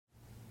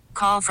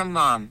Call from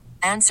mom.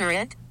 Answer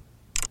it.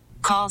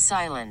 Call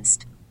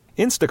silenced.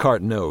 Instacart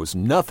knows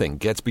nothing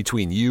gets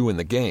between you and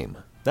the game.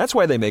 That's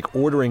why they make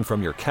ordering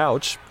from your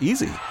couch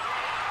easy.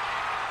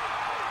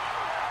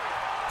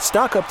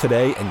 Stock up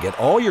today and get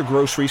all your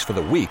groceries for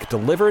the week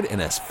delivered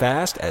in as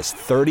fast as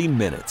 30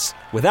 minutes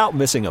without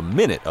missing a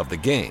minute of the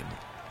game.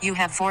 You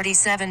have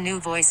 47 new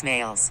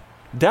voicemails.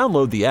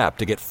 Download the app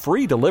to get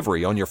free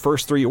delivery on your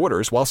first 3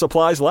 orders while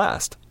supplies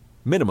last.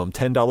 Minimum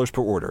 $10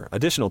 per order.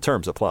 Additional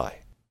terms apply.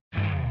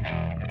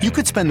 You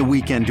could spend the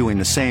weekend doing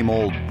the same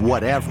old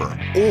whatever,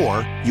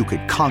 or you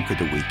could conquer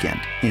the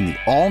weekend in the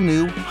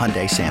all-new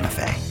Hyundai Santa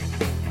Fe.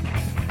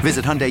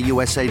 Visit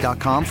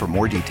HyundaiUSA.com for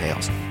more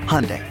details.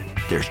 Hyundai,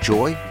 there's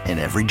joy in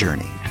every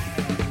journey.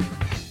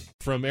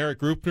 From Eric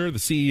Grupner, the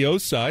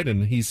CEO's side,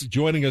 and he's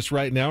joining us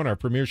right now in our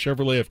Premier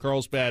Chevrolet of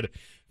Carlsbad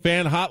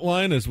fan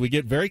hotline as we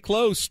get very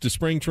close to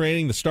spring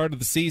training, the start of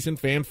the season,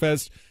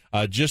 FanFest,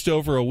 just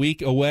over a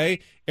week away.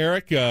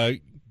 Eric,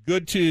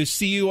 good to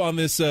see you on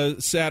this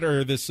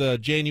Saturday, this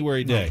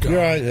January day. You're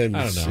right. I don't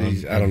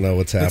know. I don't know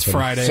what's happening. It's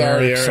Friday.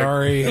 Sorry, Eric.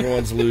 Sorry.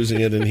 Everyone's losing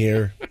it in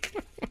here. It's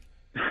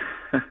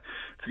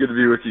good to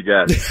be with you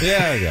guys.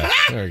 Yeah,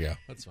 there we go.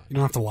 That's fine. You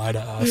don't have to lie to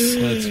us.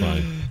 That's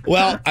fine.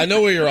 Well, I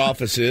know where your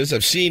office is.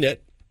 I've seen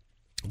it.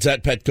 It's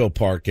at Petco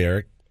Park,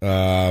 Eric.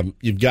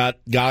 You've got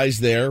guys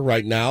there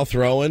right now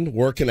throwing,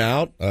 working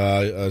out.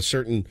 A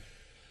certain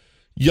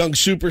young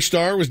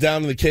superstar was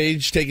down in the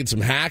cage taking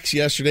some hacks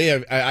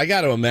yesterday. I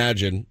got to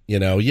imagine,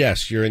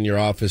 yes, you're in your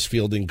office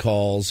fielding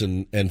calls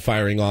and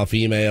firing off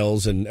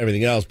emails and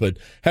everything else, but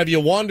have you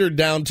wandered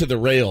down to the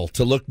rail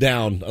to look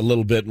down a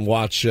little bit and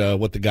watch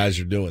what the guys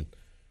are doing?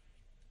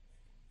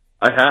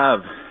 I have.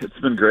 It's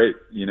been great.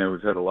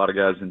 We've had a lot of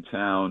guys in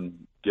town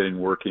getting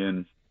work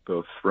in,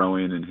 both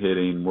throwing and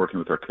hitting, working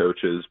with our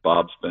coaches.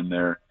 Bob's been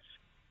there.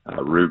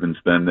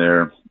 Ruben's been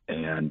there.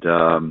 And,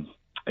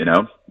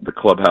 the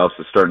clubhouse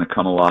is starting to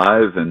come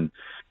alive, and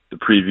the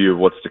preview of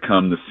what's to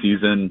come this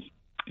season,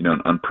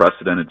 an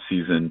unprecedented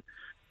season,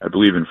 I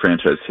believe, in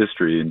franchise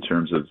history in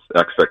terms of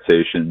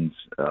expectations,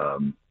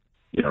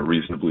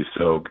 reasonably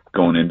so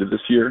going into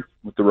this year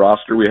with the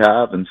roster we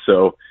have. And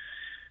so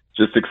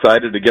just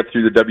excited to get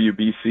through the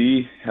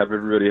WBC, have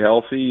everybody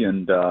healthy,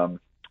 and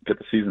get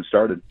the season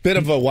started. Bit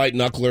of a white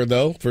knuckler,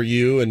 though, for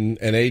you and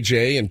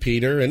AJ and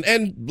Peter.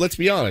 And let's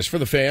be honest, for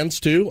the fans,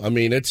 too. I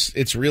mean,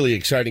 it's really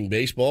exciting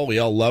baseball. We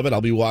all love it.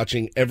 I'll be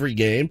watching every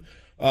game.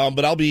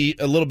 But I'll be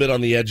a little bit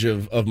on the edge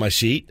of my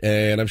seat,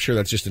 and I'm sure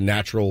that's just a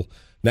natural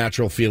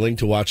feeling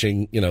to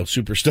watching,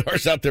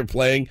 superstars out there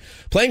playing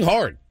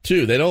hard,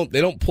 too. They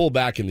don't pull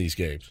back in these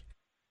games.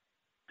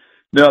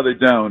 No, they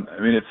don't. I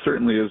mean, it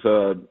certainly is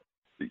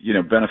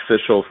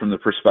beneficial from the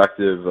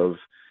perspective of,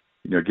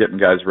 getting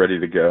guys ready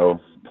to go,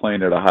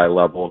 playing at a high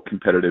level,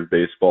 competitive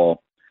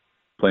baseball,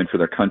 playing for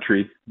their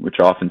country, which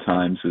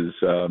oftentimes is,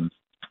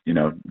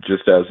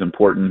 just as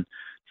important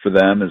for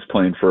them as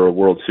playing for a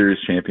World Series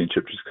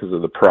championship, just because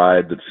of the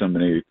pride that so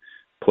many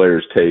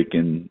players take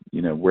in,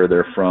 where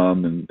they're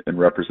from and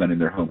representing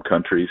their home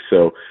country.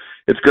 So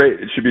it's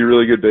great. It should be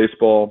really good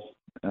baseball.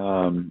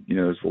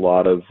 There's a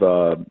lot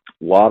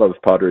of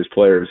Padres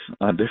players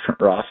on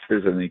different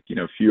rosters. I think,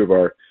 a few of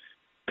our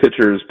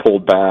pitchers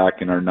pulled back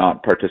and are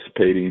not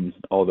participating,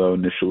 although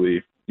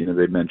initially,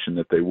 they mentioned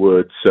that they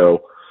would.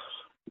 So,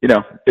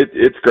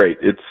 it's great.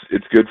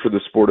 It's good for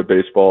the sport of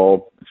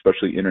baseball,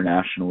 especially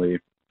internationally.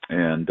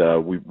 And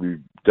we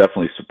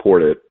definitely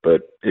support it,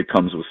 but it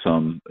comes with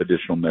some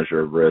additional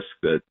measure of risk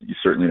that you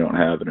certainly don't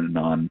have in a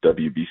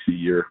non-WBC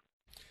year.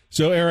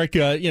 So, Eric,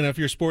 if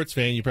you're a sports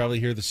fan, you probably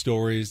hear the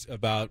stories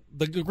about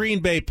the Green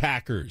Bay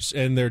Packers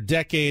and their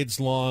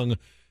decades-long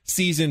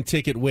season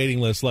ticket waiting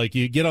list. Like,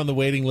 you get on the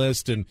waiting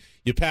list and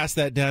you pass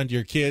that down to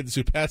your kids,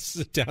 who pass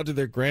it down to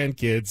their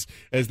grandkids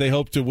as they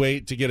hope to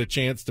wait to get a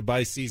chance to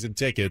buy season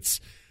tickets.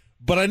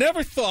 But I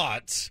never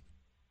thought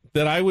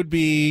that I would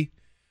be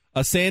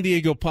a San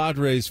Diego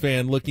Padres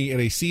fan looking at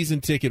a season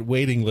ticket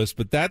waiting list,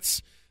 but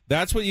that's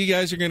what you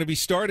guys are going to be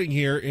starting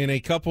here in a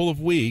couple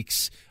of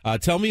weeks.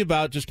 Tell me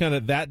about just kind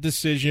of that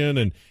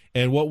decision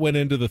and what went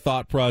into the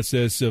thought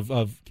process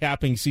of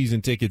capping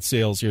season ticket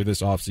sales here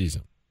this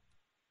offseason.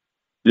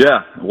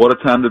 Yeah, what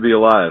a time to be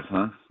alive,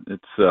 huh?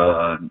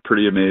 It's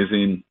pretty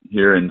amazing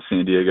here in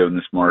San Diego in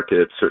this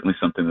market. Certainly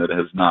something that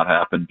has not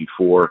happened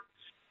before.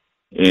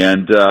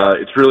 And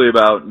it's really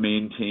about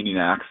maintaining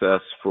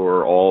access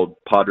for all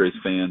Padres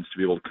fans to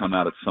be able to come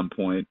out at some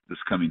point this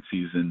coming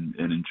season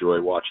and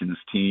enjoy watching this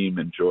team,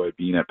 enjoy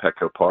being at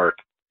Petco Park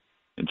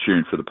and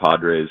cheering for the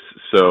Padres.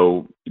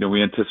 So,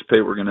 we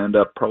anticipate we're going to end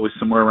up probably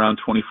somewhere around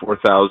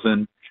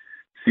 24,000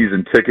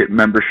 season ticket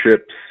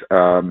memberships,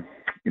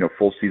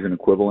 full season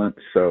equivalent.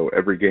 So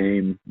every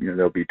game,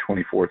 there'll be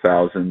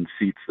 24,000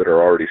 seats that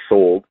are already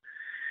sold.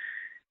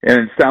 And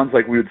it sounds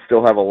like we would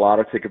still have a lot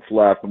of tickets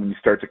left. And when you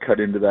start to cut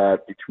into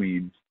that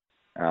between,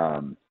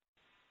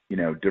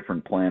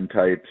 different plan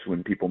types,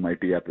 when people might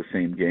be at the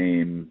same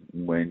game,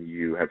 when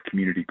you have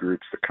community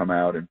groups that come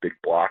out in big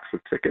blocks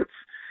of tickets,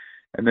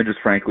 and then just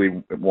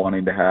frankly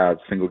wanting to have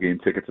single game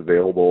tickets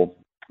available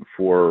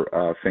for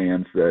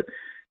fans that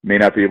may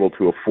not be able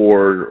to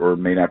afford or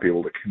may not be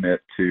able to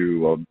commit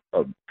to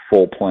a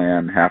full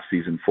plan, half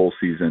season, full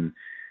season,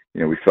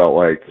 we felt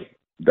like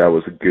that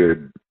was a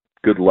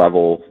good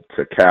level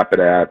to cap it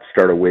at,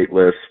 start a wait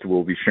list.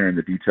 We'll be sharing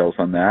the details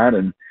on that.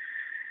 And,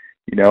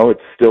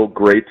 it's still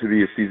great to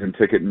be a season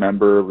ticket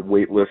member. The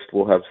wait list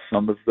will have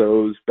some of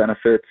those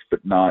benefits,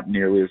 but not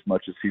nearly as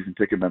much as season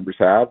ticket members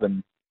have.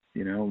 And,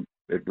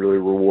 it really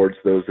rewards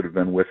those that have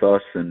been with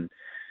us and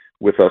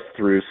with us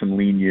through some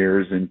lean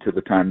years into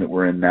the time that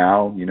we're in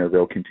now.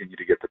 They'll continue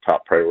to get the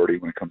top priority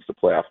when it comes to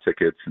playoff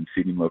tickets and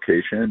seating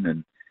location.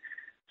 And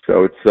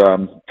so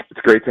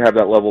it's great to have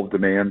that level of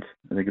demand.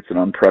 I think it's an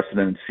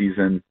unprecedented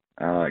season.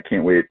 I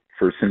can't wait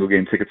for single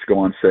game tickets to go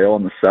on sale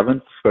on the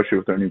 7th, especially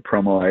with our new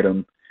promo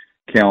item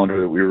calendar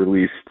that we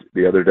released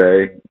the other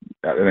day.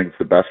 I think it's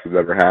the best we've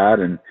ever had.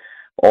 And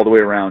all the way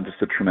around,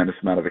 just a tremendous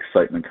amount of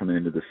excitement coming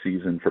into the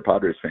season for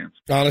Padres fans.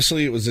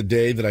 Honestly, it was a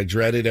day that I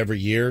dreaded every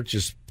year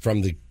just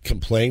from the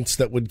complaints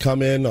that would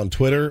come in on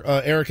Twitter,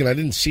 Eric, and I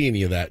didn't see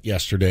any of that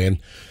yesterday. And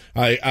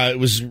it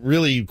was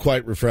really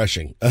quite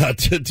refreshing,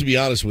 to be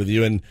honest with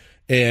you.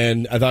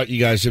 And I thought you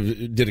guys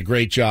did a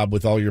great job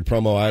with all your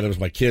promo items.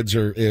 My kids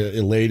are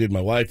elated.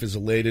 My wife is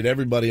elated.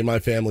 Everybody in my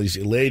family's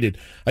elated.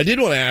 I did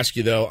want to ask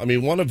you, though,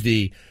 one of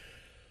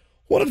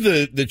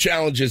the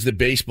challenges that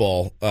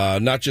baseball,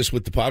 not just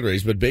with the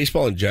Padres, but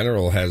baseball in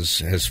general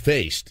has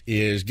faced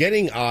is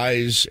getting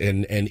eyes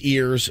and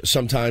ears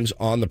sometimes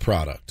on the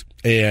product.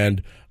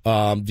 And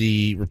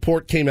the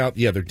report came out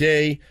the other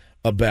day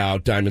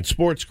about Diamond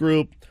Sports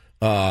Group,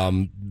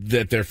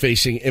 that they're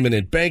facing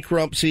imminent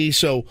bankruptcy.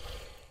 So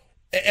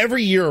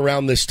every year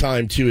around this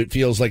time, too, it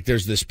feels like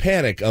there's this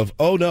panic of,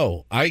 oh,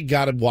 no, I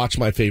got to watch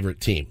my favorite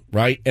team,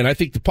 right? And I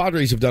think the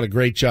Padres have done a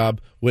great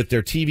job with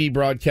their TV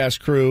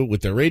broadcast crew,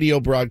 with their radio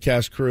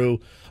broadcast crew,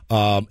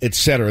 et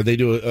cetera. They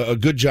do a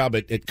good job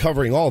at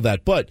covering all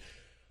that. But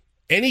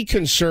any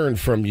concern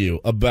from you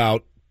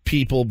about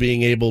people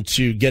being able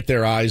to get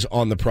their eyes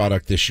on the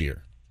product this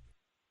year?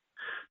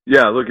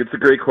 Yeah, look, it's a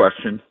great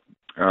question.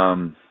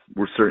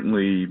 We're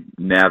certainly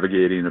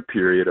navigating a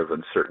period of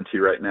uncertainty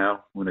right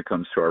now when it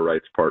comes to our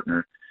rights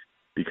partner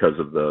because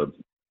of the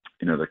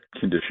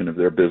condition of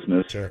their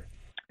business. Sure.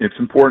 It's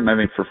important, I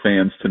think, for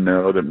fans to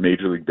know that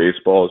Major League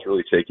Baseball is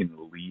really taking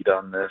the lead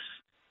on this.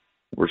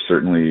 We're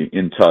certainly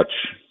in touch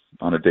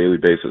on a daily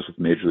basis with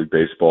Major League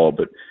Baseball,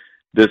 but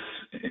this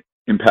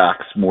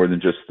impacts more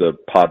than just the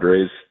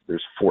Padres.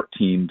 There's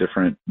 14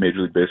 different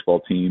Major League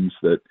Baseball teams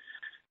that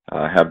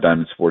have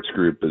Diamond Sports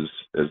Group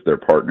as their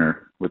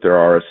partner with their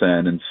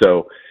RSN. And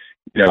so,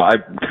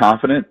 I'm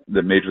confident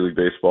that Major League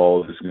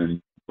Baseball is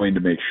going to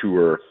make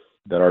sure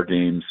that our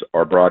games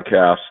are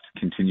broadcast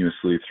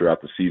continuously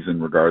throughout the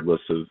season,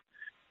 regardless of,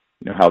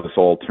 how this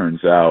all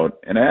turns out.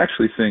 And I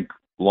actually think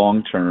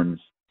long-term,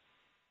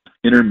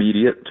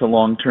 intermediate to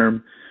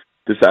long-term,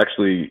 this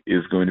actually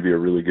is going to be a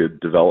really good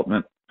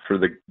development for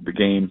the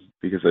game,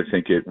 because I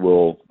think it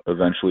will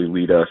eventually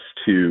lead us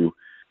to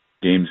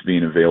games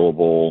being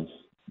available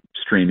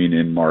streaming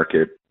in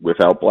market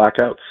without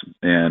blackouts.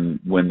 And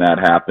when that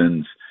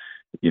happens,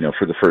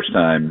 for the first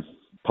time,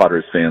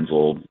 Padres fans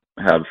will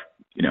have,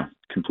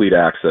 complete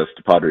access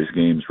to Padres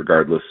games,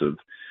 regardless of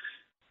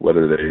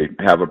whether they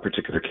have a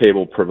particular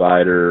cable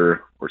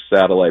provider or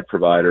satellite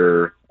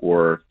provider,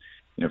 or,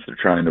 if they're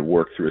trying to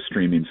work through a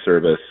streaming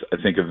service. I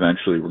think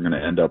eventually we're going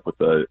to end up with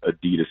a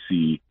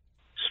D2C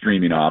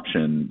streaming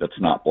option that's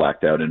not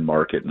blacked out in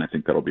market. And I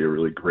think that'll be a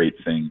really great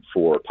thing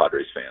for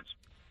Padres fans.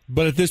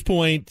 But at this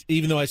point,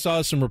 even though I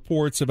saw some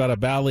reports about a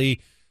Bally,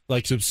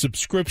 like some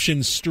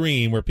subscription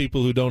stream where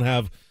people who don't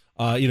have,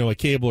 a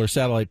cable or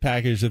satellite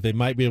package, that they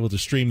might be able to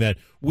stream that,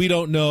 we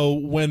don't know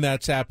when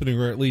that's happening,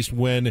 or at least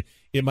when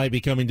it might be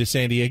coming to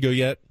San Diego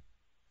yet?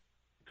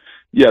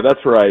 Yeah,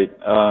 that's right.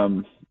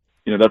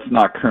 That's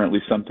not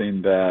currently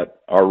something that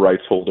our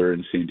rights holder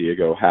in San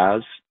Diego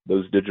has,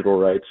 those digital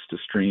rights to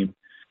stream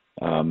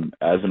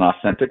as an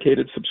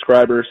authenticated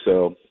subscriber.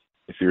 So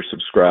if you're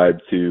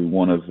subscribed to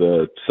one of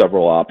the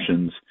several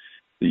options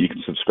that you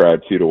can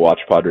subscribe to watch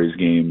Padres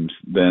games,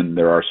 then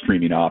there are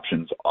streaming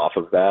options off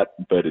of that,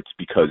 but it's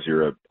because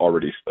you're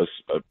already a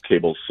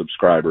cable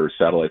subscriber,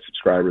 satellite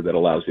subscriber, that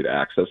allows you to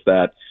access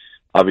that.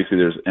 Obviously,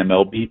 there's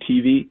MLB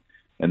TV,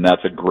 and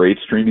that's a great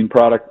streaming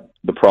product.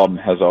 The problem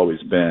has always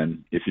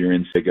been, if you're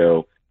in San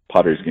Diego,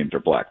 Padres games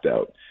are blacked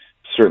out.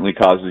 Certainly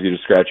causes you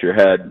to scratch your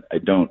head. I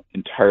don't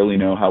entirely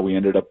know how we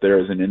ended up there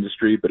as an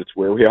industry, but it's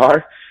where we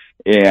are.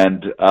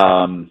 And,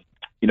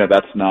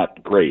 that's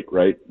not great,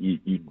 right?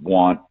 You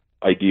want,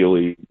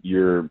 ideally,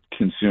 your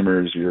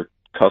consumers, your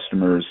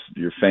customers,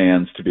 your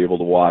fans to be able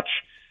to watch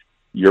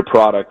your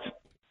product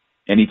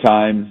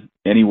anytime,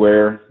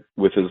 anywhere,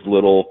 with as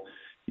little,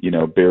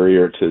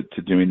 barrier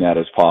to doing that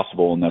as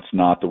possible. And that's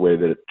not the way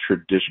that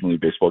traditionally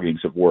baseball games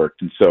have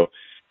worked. And so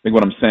I think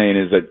what I'm saying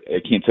is that I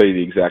can't tell you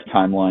the exact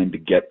timeline to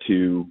get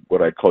to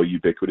what I call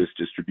ubiquitous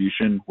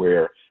distribution,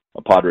 where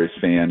a Padres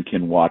fan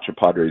can watch a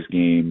Padres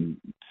game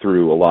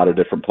through a lot of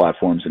different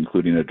platforms,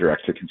 including a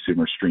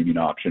direct-to-consumer streaming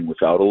option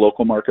without a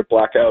local market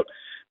blackout.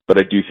 But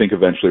I do think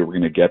eventually we're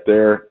going to get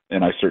there,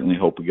 and I certainly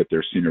hope we get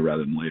there sooner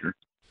rather than later.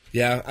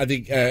 Yeah, I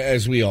think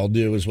as we all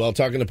do as well.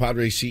 Talking to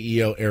Padres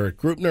CEO Erik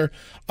Greupner.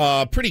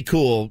 Pretty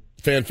cool.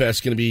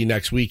 FanFest going to be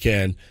next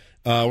weekend.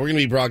 We're going to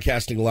be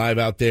broadcasting live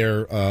out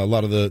there. A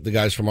lot of the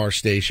guys from our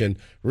station.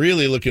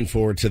 Really looking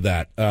forward to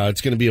that.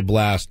 It's going to be a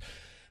blast.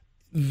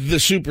 The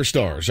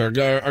superstars are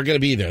going to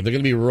be there. They're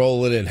going to be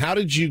rolling in. How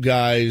did you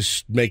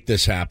guys make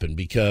this happen?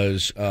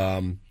 Because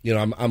I'm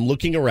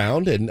looking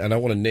around, and I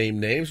don't want to name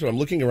names, but I'm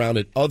looking around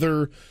at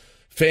other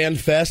fan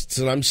fests,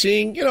 and I'm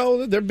seeing,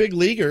 they're big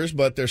leaguers,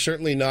 but they're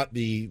certainly not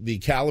the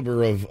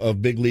caliber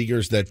of big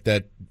leaguers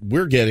that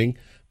we're getting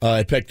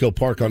at Petco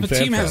Park on FanFest. The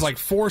team has like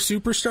 4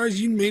 superstars.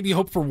 You maybe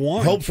hope for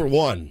one. Hope for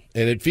one,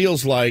 and it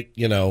feels like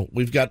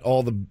we've got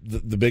all the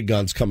big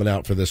guns coming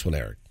out for this one,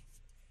 Erik.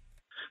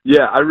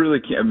 Yeah, I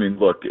really can't. I mean,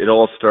 look, it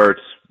all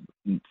starts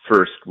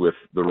first with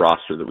the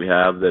roster that we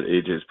have that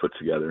AJ's put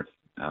together.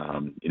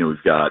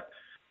 We've got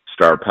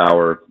star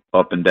power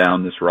up and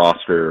down this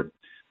roster,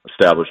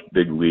 established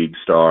big league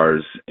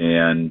stars,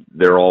 and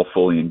they're all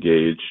fully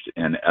engaged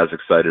and as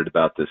excited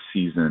about this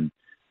season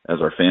as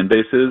our fan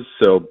base is.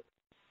 So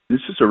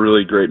it's just a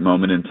really great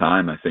moment in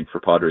time, I think, for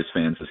Padres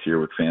fans this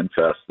year with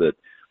FanFest, that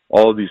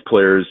all of these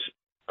players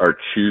are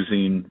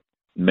choosing,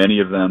 many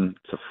of them,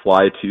 to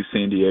fly to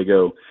San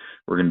Diego.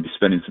 We're going to be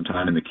spending some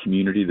time in the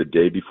community the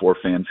day before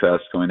FanFest,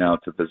 going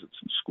out to visit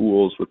some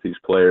schools with these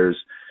players,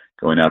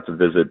 going out to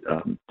visit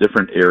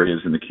different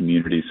areas in the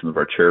community, some of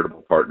our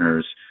charitable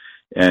partners.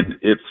 And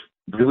it's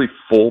really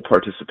full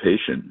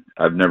participation.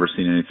 I've never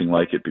seen anything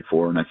like it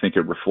before, and I think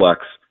it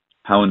reflects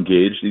how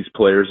engaged these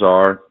players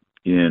are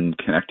in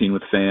connecting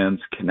with fans,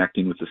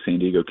 connecting with the San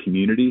Diego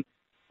community,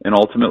 and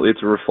ultimately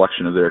it's a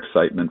reflection of their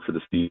excitement for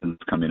the season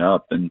coming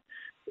up. And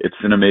it's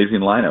an amazing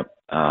lineup.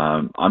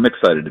 I'm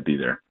excited to be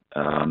there.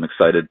 I'm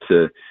excited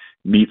to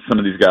meet some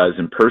of these guys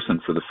in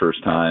person for the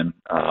first time,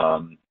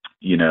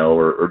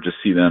 or just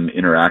see them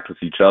interact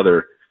with each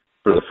other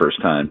for the first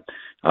time.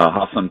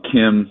 Ha-Seong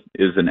Kim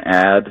is an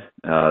ad.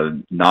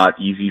 Not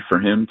easy for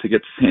him to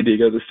get to San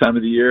Diego this time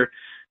of the year,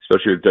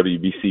 especially with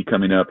WBC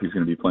coming up. He's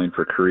going to be playing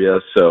for Korea.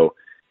 So,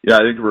 I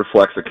think it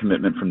reflects a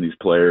commitment from these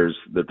players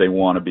that they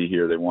want to be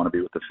here, they want to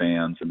be with the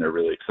fans, and they're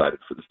really excited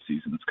for the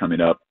season that's coming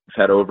up.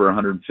 We've had over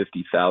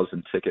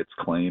 150,000 tickets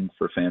claimed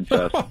for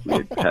FanFest.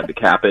 We had to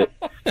cap it.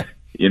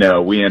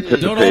 We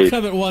anticipate don't all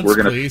come at once, we're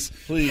gonna,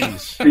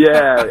 please.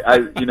 Yeah,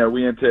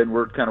 we intend.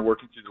 We're kind of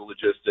working through the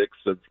logistics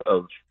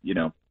of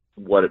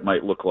what it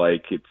might look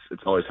like.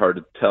 It's always hard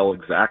to tell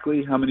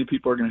exactly how many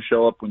people are going to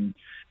show up when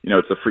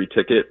it's a free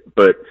ticket,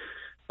 but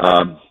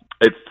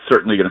it's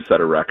certainly going to set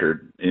a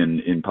record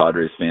in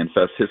Padres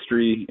FanFest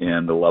history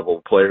and the level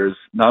of players,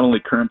 not only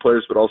current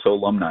players but also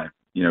alumni.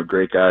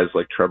 Great guys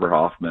like Trevor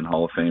Hoffman,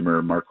 Hall of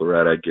Famer, Mark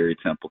Loretta, Gary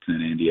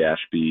Templeton, Andy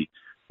Ashby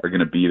are going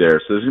to be there.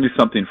 So there's going to be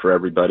something for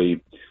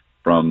everybody,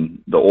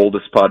 from the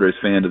oldest Padres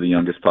fan to the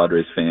youngest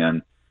Padres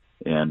fan,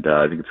 and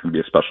I think it's going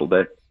to be a special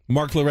day.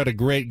 Mark Loretta,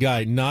 great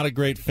guy, not a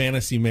great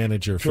fantasy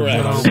manager.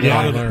 Correct. Not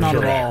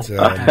at all.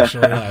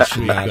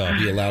 Should not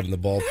be allowed in the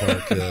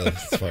ballpark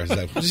as far as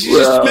that.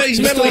 He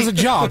still has a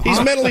job. He's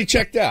mentally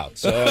checked out.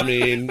 So I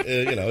mean,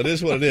 it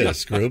is what it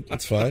is. Group,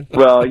 it's fine.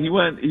 Well, he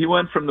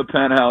went from the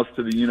penthouse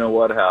to the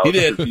you-know-what house. He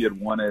did. Because he had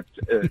won it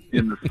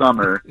in the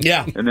summer.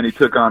 Yeah. And then he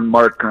took on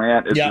Mark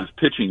Grant as his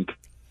pitching.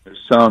 There's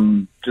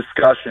some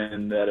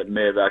discussion that it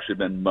may have actually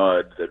been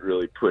mud that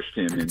really pushed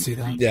him into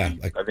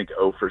I think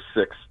 0 for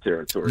 6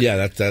 territory.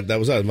 Yeah, that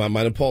was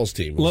mine and Paul's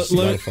team. It was a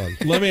lot of fun.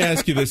 Let me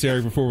ask you this,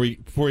 Erik, before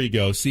you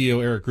go.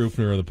 CEO Erik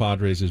Greupner of the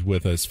Padres is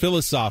with us.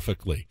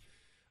 Philosophically,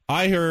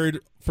 I heard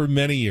for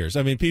many years,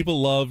 people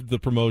loved the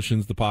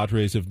promotions the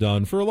Padres have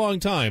done for a long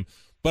time,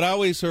 but I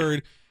always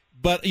heard,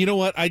 but you know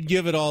what? I'd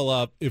give it all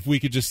up if we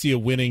could just see a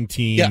winning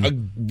team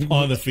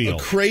on the field.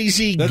 A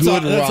crazy that's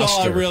good all, That's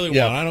roster. all I really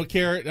want. I don't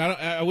care.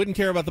 I wouldn't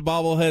care about the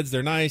bobbleheads.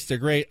 They're nice. They're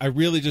great. I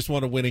really just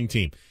want a winning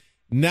team.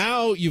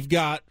 Now you've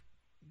got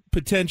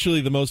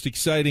potentially the most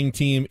exciting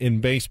team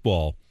in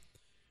baseball.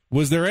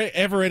 Was there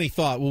ever any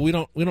thought, well, we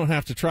don't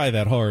have to try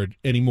that hard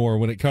anymore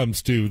when it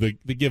comes to the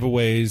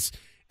giveaways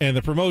and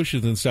the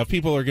promotions and stuff?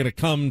 People are going to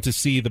come to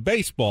see the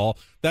baseball.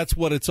 That's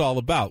what it's all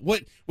about.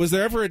 What was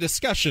there ever a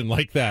discussion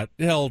like that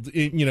held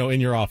in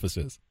your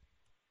offices?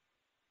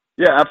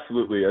 Yeah,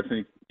 absolutely. I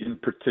think in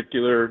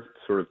particular,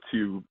 sort of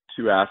two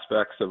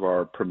aspects of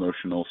our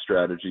promotional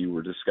strategy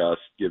were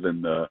discussed,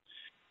 given the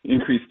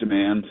increased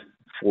demand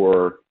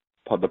for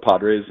the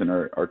Padres and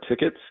our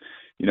tickets.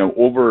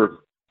 Over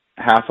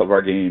half of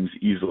our games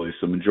easily,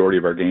 so the majority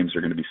of our games are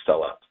going to be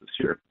sellouts this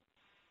year.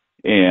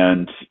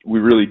 And we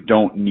really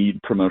don't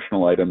need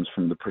promotional items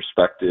from the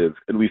perspective,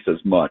 at least as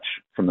much,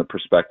 from the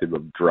perspective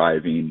of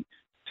driving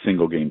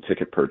single game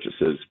ticket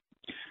purchases.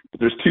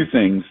 But there's two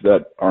things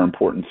that are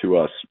important to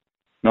us.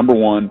 Number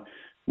one,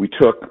 we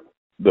took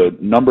the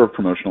number of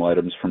promotional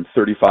items from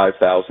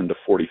 35,000 to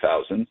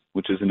 40,000,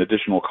 which is an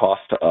additional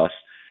cost to us.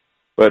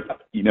 But,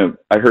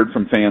 I heard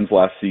from fans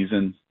last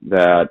season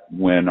that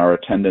when our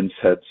attendance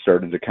had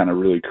started to kind of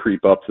really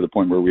creep up to the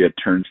point where we had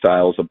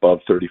turnstiles above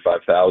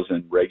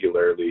 35,000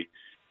 regularly,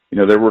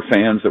 there were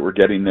fans that were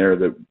getting there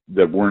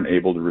that weren't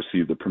able to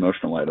receive the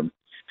promotional item.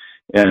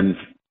 And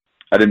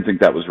I didn't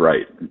think that was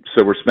right.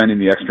 So we're spending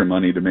the extra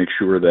money to make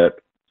sure that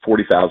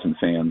 40,000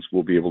 fans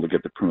will be able to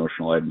get the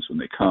promotional items when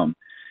they come.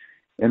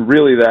 And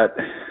really that,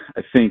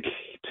 I think,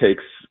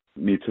 takes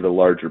me to the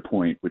larger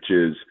point, which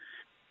is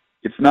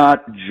it's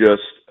not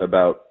just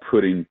about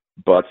putting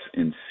butts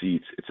in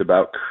seats. It's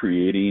about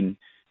creating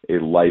a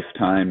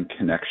lifetime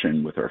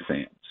connection with our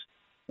fans.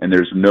 And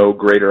there's no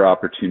greater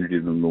opportunity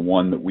than the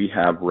one that we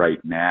have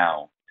right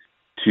now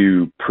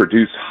to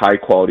produce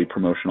high-quality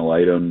promotional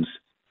items,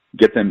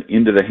 get them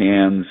into the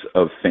hands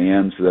of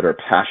fans that are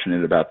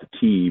passionate about the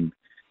team,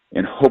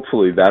 and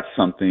hopefully that's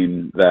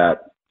something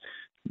that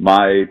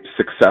my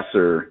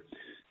successor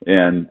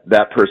and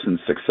that person's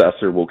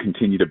successor will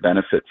continue to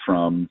benefit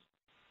from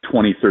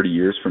 20, 30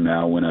 years from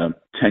now, when a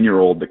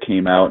 10-year-old that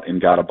came out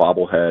and got a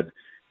bobblehead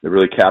that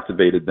really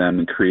captivated them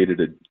and created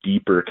a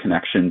deeper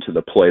connection to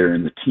the player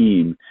and the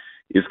team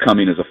is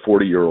coming as a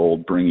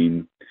 40-year-old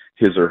bringing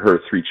his or her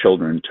 3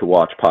 children to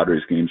watch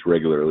Padres games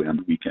regularly on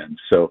the weekends.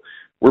 So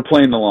we're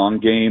playing the long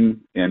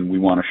game, and we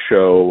want to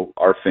show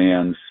our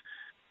fans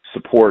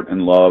support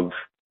and love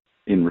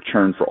in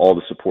return for all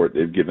the support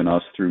they've given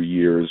us through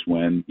years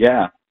when,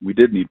 we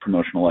did need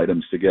promotional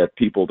items to get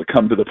people to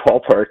come to the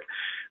ballpark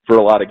for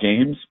a lot of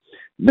games.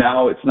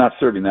 Now it's not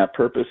serving that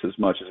purpose as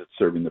much as it's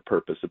serving the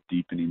purpose of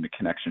deepening the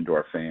connection to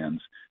our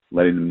fans,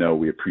 letting them know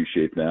we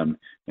appreciate them,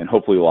 and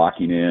hopefully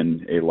locking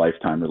in a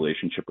lifetime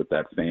relationship with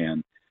that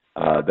fan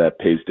that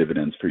pays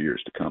dividends for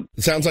years to come.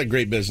 It sounds like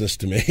great business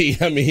to me.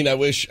 I mean, I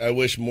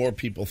wish more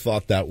people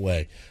thought that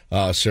way.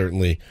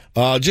 Certainly.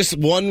 Just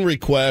one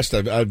request.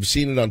 I've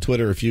seen it on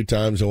Twitter a few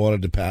times. I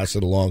wanted to pass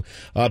it along.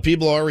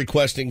 People are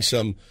requesting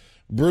some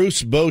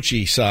Bruce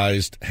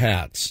Bochy-sized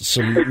hats,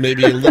 some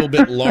maybe a little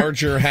bit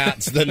larger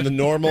hats than the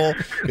normal.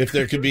 If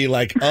there could be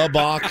like a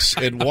box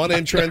and one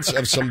entrance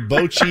of some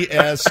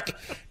Bochy-esque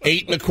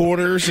 8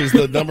 1/4 is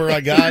the number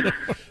I got.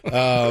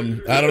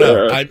 I don't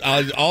know.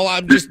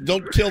 I'm just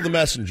don't kill the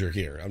messenger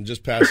here. I'm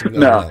just passing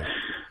that along.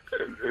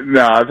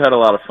 No, I've had a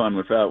lot of fun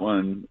with that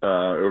one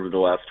over the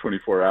last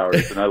 24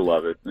 hours, and I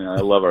love it.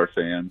 I love our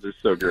fans; they're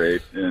so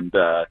great, and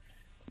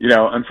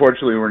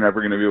unfortunately, we're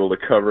never going to be able to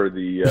cover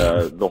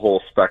the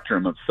whole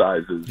spectrum of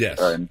sizes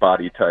and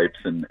body types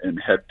and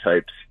head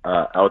types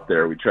out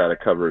there. We try to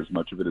cover as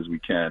much of it as we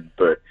can,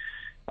 but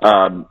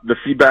the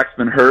feedback's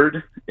been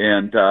heard,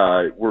 and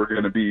we're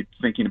going to be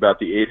thinking about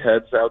the 8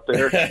 heads out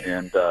there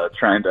and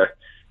trying to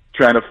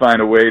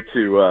find a way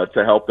to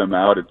help them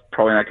out. It's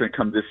probably not going to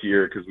come this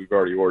year because we've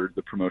already ordered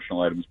the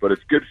promotional items, but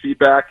it's good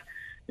feedback,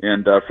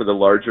 and for the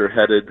larger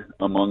headed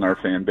among our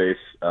fan base,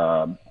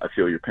 I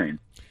feel your pain.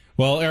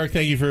 Well, Eric,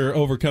 thank you for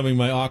overcoming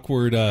my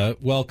awkward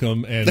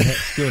welcome and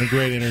doing a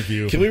great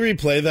interview. Can we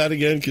replay that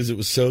again? Because it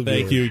was so good.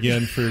 Thank you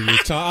again for your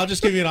time. I'll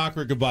just give you an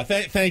awkward goodbye.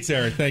 Thanks,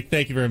 Eric.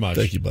 Thank you very much.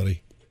 Thank you,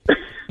 buddy.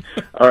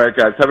 All right,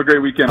 guys. Have a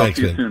great weekend. Thanks,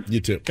 I'll see you soon. You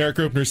too. Eric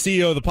Rupner,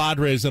 CEO of the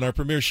Padres, and our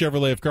Premier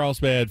Chevrolet of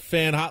Carlsbad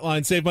fan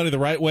hotline. Save money the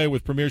right way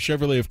with Premier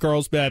Chevrolet of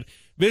Carlsbad.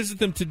 Visit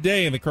them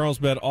today in the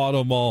Carlsbad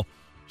Auto Mall.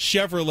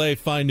 Chevrolet,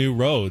 find new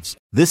roads.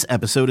 This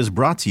episode is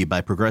brought to you by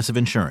Progressive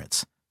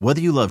Insurance.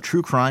 Whether you love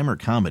true crime or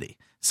comedy,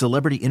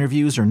 celebrity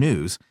interviews or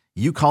news,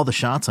 you call the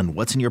shots on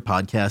what's in your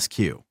podcast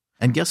queue.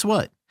 And guess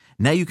what?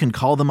 Now you can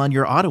call them on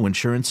your auto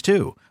insurance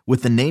too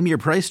with the Name Your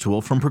Price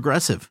tool from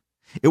Progressive.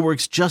 It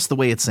works just the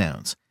way it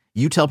sounds.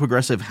 You tell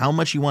Progressive how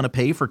much you want to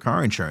pay for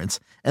car insurance,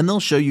 and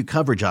they'll show you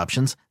coverage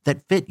options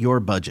that fit your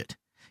budget.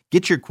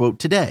 Get your quote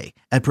today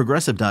at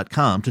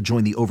Progressive.com to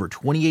join the over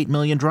 28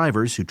 million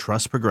drivers who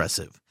trust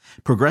Progressive.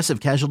 Progressive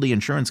Casualty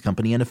Insurance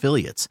Company and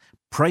Affiliates.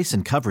 Price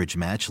and coverage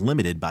match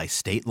limited by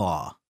state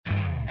law.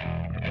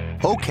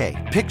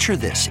 Okay, picture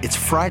this. It's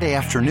Friday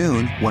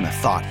afternoon when a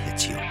thought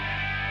hits you.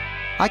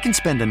 I can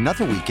spend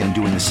another weekend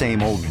doing the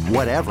same old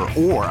whatever,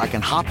 or I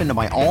can hop into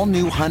my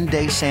all-new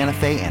Hyundai Santa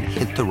Fe and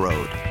hit the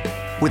road.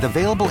 With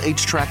available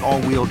H-Track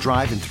all-wheel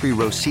drive and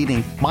 3-row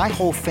seating, my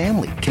whole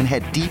family can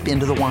head deep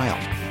into the wild.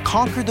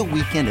 Conquer the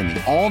weekend in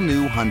the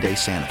all-new Hyundai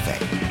Santa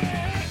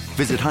Fe.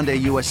 Visit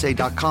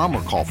HyundaiUSA.com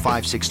or call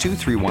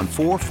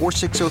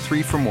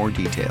 562-314-4603 for more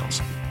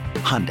details.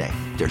 Hyundai,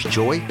 there's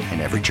joy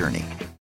in every journey.